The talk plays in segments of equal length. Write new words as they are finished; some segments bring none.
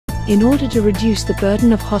In order to reduce the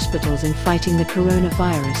burden of hospitals in fighting the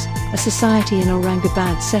coronavirus, a society in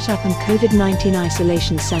Aurangabad set up an COVID-19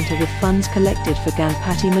 isolation center with funds collected for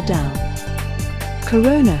Ganpati Medal.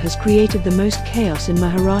 Corona has created the most chaos in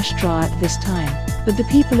Maharashtra at this time, but the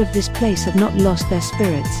people of this place have not lost their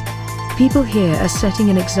spirits. People here are setting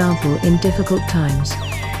an example in difficult times.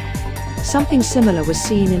 Something similar was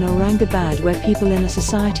seen in Aurangabad, where people in a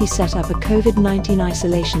society set up a COVID-19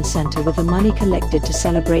 isolation center with the money collected to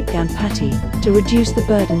celebrate Ganpati, to reduce the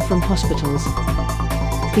burden from hospitals.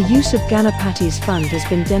 The use of Ganapati's fund has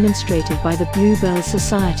been demonstrated by the Bluebell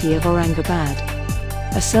Society of Aurangabad.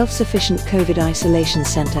 A self-sufficient COVID isolation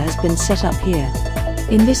center has been set up here.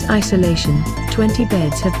 In this isolation, 20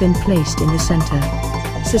 beds have been placed in the center.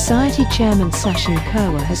 Society Chairman Sachin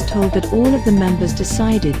Kerwa has told that all of the members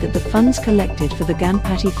decided that the funds collected for the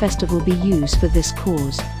Ganpati festival be used for this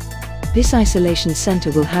cause. This isolation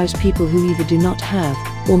center will house people who either do not have,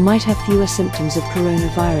 or might have fewer symptoms of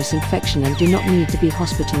coronavirus infection and do not need to be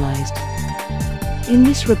hospitalized. In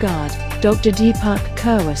this regard, Dr. Deepak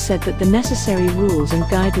Kerwa said that the necessary rules and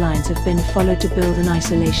guidelines have been followed to build an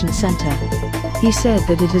isolation center. He said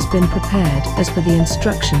that it has been prepared as per the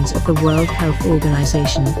instructions of the World Health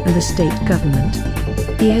Organization and the state government.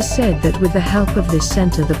 He has said that with the help of this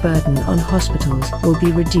center, the burden on hospitals will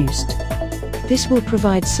be reduced. This will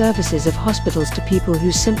provide services of hospitals to people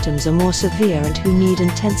whose symptoms are more severe and who need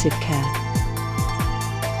intensive care.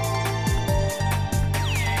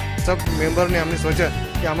 सब member ने हमने सोचा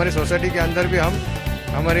कि हमारी society के अंदर भी हम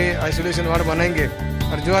हमारे आइसोलेशन वार्ड बनाएंगे,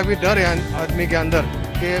 और जो अभी डर है आदमी के अंदर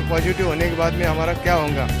कि पॉजिटिव होने के बाद में हमारा क्या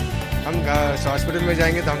होगा, हम हॉस्पिटल में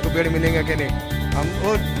जाएंगे तो हमको बेड मिलेगा कि नहीं, हम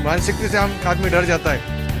वो मानसिकता से हम आदमी डर जाता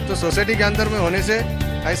है। तो सोसाइटी के अंदर में होने से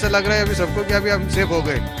ऐसा लग रहा है अभी सबको कि अभी हम सेफ हो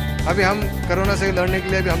गए, अभी हम कोरोना से लड़ने के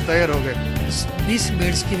लिए अभी हम तैयार हो गए। 20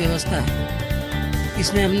 बेड्स की व्यवस्था है।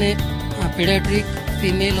 इसमें हमने पीडियाट्रिक,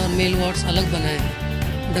 फीमेल और मेल वार्ड्स अलग बनाए हैं।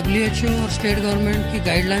 WHO और स्टेट गवर्नमेंट की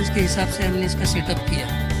गाइडलाइंस के हिसाब से हमने इसका सेटअप किया।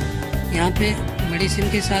 यहाँ पे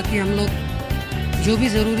मेडिसिन के साथ ही हम लोग जो भी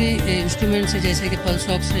ज़रूरी इंस्ट्रूमेंट्स है, जैसे कि पल्स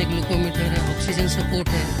ऑक्स है, ग्लूकोमीटर है, ऑक्सीजन सपोर्ट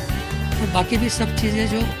है, और बाकी भी सब चीज़ें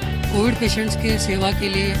जो कोविड पेशेंट्स के सेवा के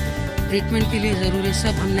लिए, ट्रीटमेंट के लिए ज़रूरी,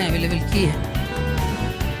 सब हमने अवेलेबल की है।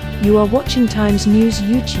 You are watching Times News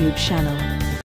YouTube channel.